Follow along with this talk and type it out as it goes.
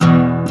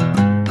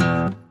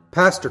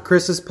Pastor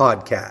Chris's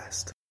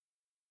podcast.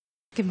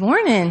 Good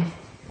morning.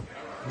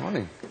 Good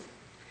morning.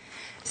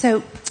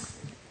 So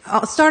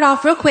I'll start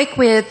off real quick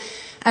with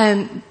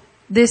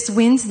this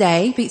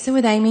Wednesday, Pizza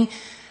with Amy.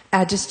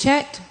 I just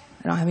checked.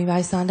 I don't have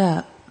anybody signed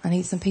up. I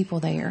need some people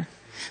there.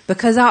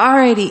 Because I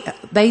already,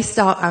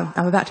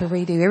 I'm about to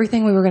redo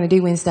everything we were going to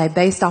do Wednesday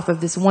based off of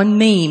this one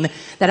meme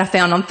that I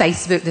found on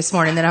Facebook this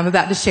morning that I'm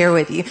about to share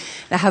with you.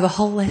 I have a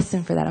whole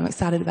lesson for that. I'm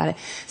excited about it.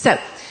 So,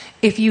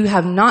 if you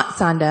have not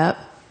signed up,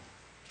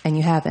 and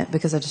you haven't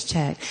because I just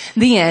checked,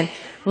 then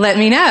let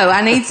me know.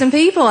 I need some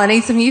people. I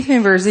need some youth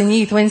members in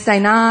Youth Wednesday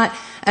night.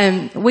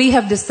 We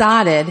have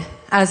decided,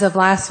 as of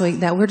last week,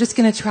 that we're just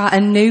going to try a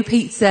new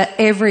pizza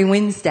every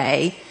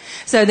Wednesday.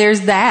 So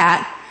there's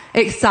that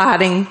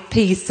exciting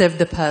piece of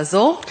the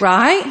puzzle,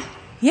 right?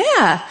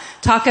 Yeah.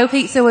 Taco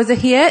pizza was a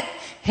hit.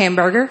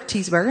 Hamburger,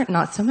 cheeseburger,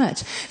 not so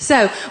much.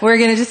 So we're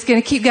just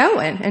going to keep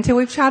going until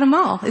we've tried them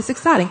all. It's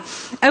exciting.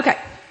 Okay.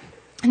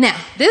 Now,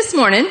 this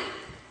morning,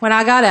 when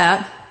I got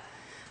up,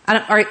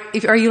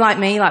 are you like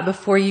me? Like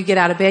before you get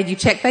out of bed, you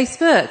check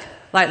Facebook?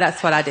 Like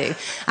that's what I do.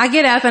 I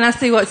get up and I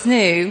see what's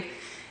new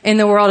in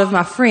the world of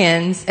my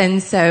friends.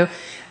 And so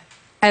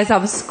as I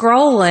was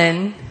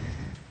scrolling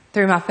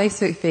through my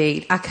Facebook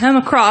feed, I come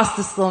across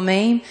this little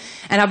meme,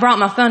 and I brought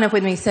my phone up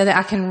with me so that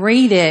I can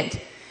read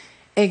it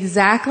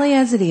exactly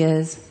as it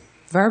is,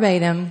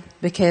 verbatim,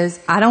 because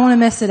I don't want to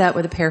mess it up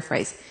with a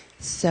paraphrase.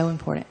 It's so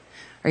important.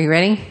 Are you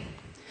ready?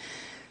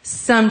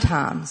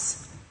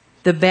 Sometimes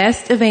the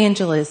best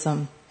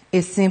evangelism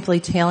is simply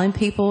telling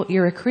people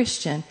you're a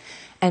Christian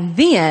and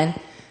then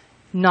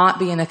not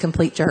being a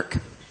complete jerk.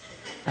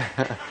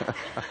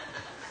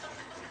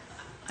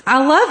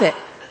 I love it.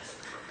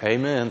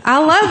 Amen. I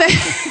love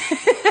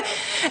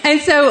it.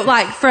 And so,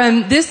 like,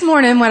 from this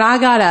morning when I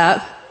got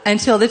up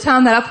until the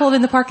time that I pulled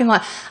in the parking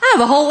lot, I have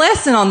a whole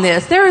lesson on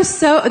this. There are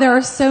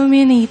so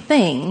many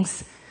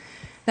things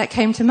that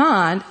came to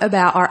mind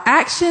about our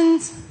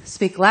actions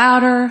speak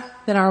louder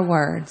than our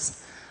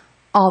words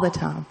all the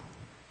time.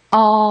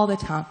 All the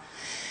time.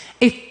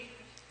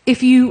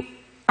 If you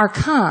are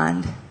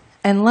kind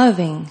and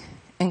loving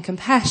and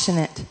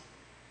compassionate,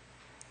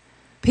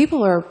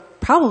 people are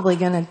probably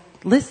going to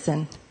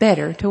listen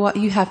better to what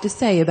you have to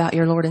say about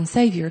your Lord and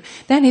Savior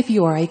than if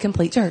you are a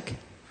complete jerk.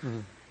 Mm-hmm.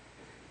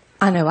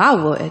 I know I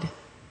would.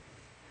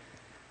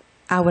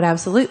 I would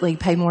absolutely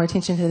pay more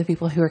attention to the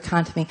people who are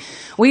kind to me.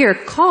 We are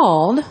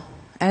called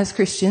as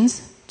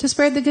Christians to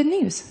spread the good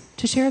news,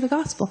 to share the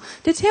gospel,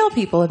 to tell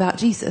people about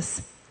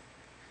Jesus.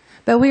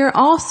 But we are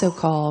also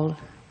called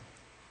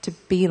to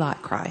be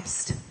like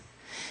Christ.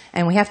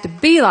 And we have to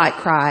be like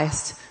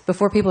Christ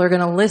before people are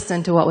going to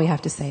listen to what we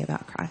have to say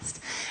about Christ.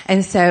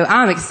 And so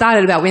I'm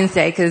excited about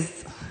Wednesday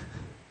because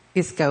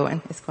it's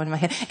going to my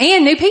head.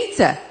 And new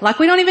pizza. Like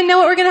we don't even know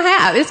what we're going to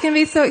have. It's going to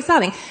be so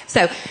exciting.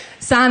 So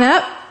sign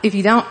up. If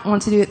you don't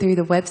want to do it through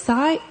the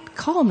website,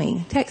 call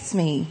me, text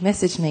me,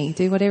 message me,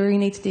 do whatever you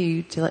need to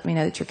do to let me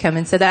know that you're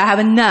coming so that I have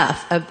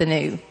enough of the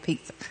new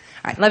pizza.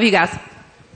 All right. Love you guys.